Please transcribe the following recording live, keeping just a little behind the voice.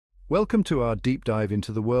Welcome to our deep dive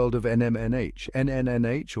into the world of NMNH.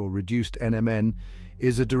 NMNH, or reduced NMN,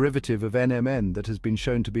 is a derivative of NMN that has been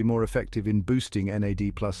shown to be more effective in boosting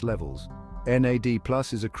NAD+ levels. NAD+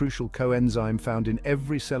 is a crucial coenzyme found in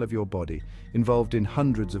every cell of your body, involved in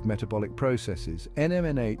hundreds of metabolic processes.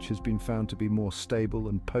 NMNH has been found to be more stable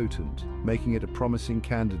and potent, making it a promising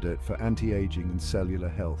candidate for anti-aging and cellular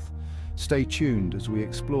health. Stay tuned as we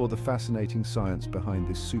explore the fascinating science behind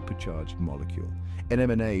this supercharged molecule.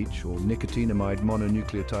 NMNH, or Nicotinamide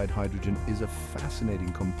Mononucleotide Hydrogen, is a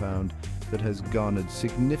fascinating compound that has garnered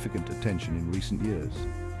significant attention in recent years.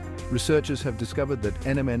 Researchers have discovered that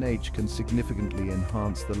NMNH can significantly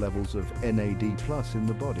enhance the levels of NAD+ in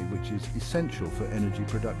the body, which is essential for energy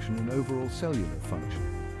production and overall cellular function.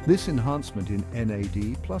 This enhancement in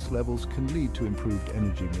NAD+ levels can lead to improved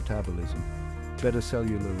energy metabolism, better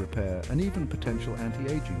cellular repair, and even potential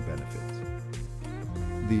anti-aging benefits.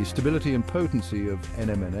 The stability and potency of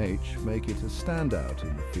NMNH make it a standout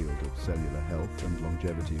in the field of cellular health and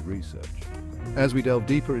longevity research. As we delve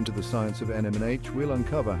deeper into the science of NMNH, we'll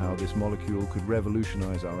uncover how this molecule could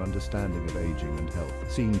revolutionize our understanding of aging and health.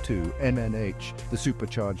 Scene 2. NMNH, the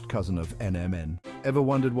supercharged cousin of NMN. Ever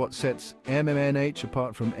wondered what sets NMNH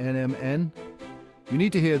apart from NMN? You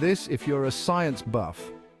need to hear this if you're a science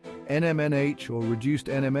buff. NMNH, or reduced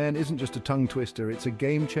NMN, isn't just a tongue twister, it's a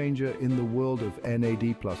game changer in the world of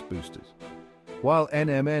NAD+ boosters. While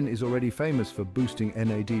NMN is already famous for boosting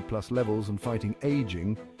NAD+ levels and fighting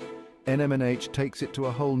aging, NMNH takes it to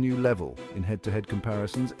a whole new level. In head-to-head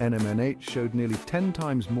comparisons, NMNH showed nearly 10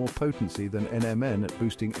 times more potency than NMN at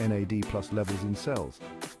boosting NAD+ levels in cells.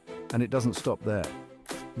 And it doesn't stop there.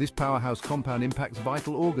 This powerhouse compound impacts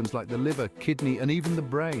vital organs like the liver, kidney, and even the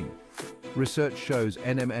brain. Research shows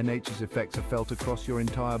NMNH's effects are felt across your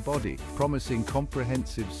entire body, promising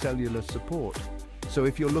comprehensive cellular support. So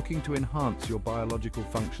if you're looking to enhance your biological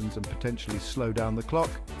functions and potentially slow down the clock,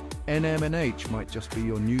 NMNH might just be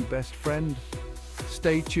your new best friend.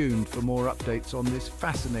 Stay tuned for more updates on this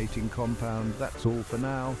fascinating compound. That's all for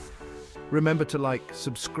now. Remember to like,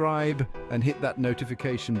 subscribe, and hit that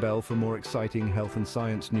notification bell for more exciting health and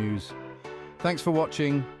science news. Thanks for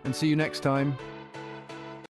watching, and see you next time.